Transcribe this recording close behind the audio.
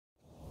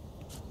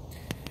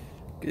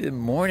Good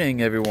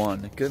morning,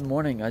 everyone. Good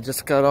morning. I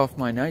just got off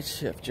my night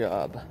shift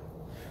job.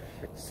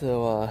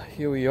 So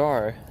here we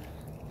are.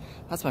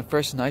 That's my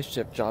first night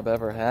shift job I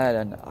ever had,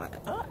 and I'm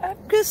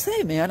gonna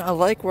say, man, I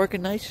like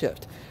working night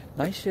shift.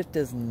 Night shift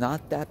is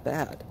not that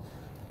bad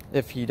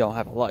if you don't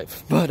have a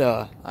life, but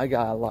I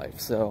got a life,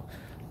 so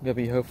I'm gonna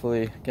be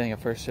hopefully getting a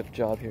first shift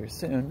job here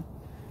soon.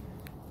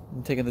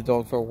 I'm taking the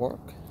dog for a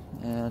walk,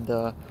 and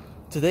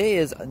today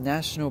is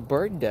National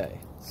Bird Day.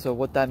 So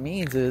what that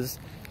means is,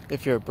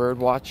 if you're a bird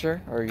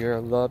watcher or you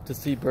love to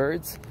see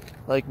birds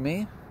like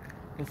me,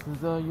 this is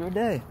your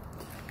day.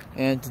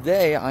 And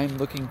today I'm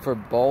looking for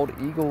bald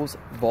eagles,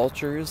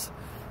 vultures,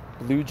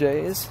 blue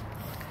jays,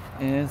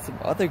 and some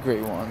other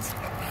great ones.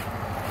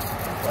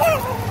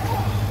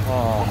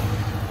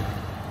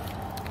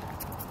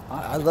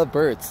 I love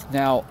birds.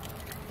 Now,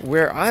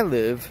 where I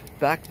live,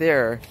 back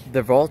there,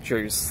 the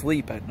vultures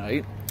sleep at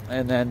night,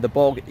 and then the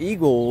bald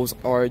eagles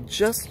are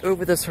just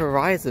over this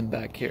horizon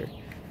back here.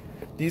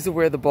 These are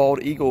where the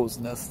bald eagles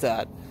nest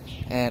at,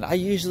 and I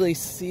usually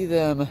see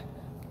them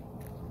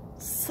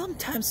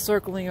sometimes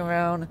circling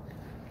around,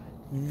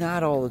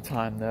 not all the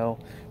time though,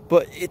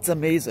 but it's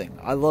amazing.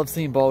 I love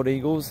seeing bald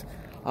eagles.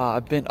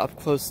 I've been up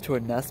close to a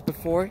nest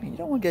before. You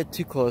don't want to get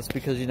too close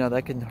because you know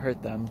that can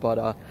hurt them,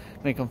 but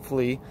make them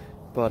flee.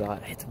 But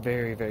it's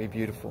very, very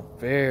beautiful,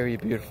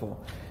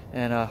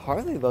 and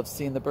Harley loves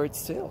seeing the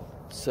birds too.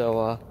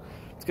 So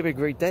it's gonna be a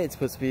great day. It's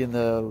supposed to be in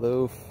the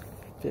low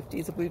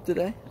 50s, I believe,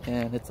 today,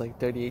 and it's like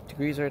 38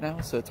 degrees right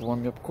now, so it's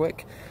warming up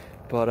quick.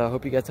 But I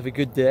hope you guys have a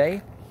good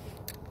day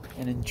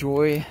and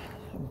enjoy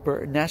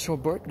National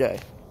Bird Day.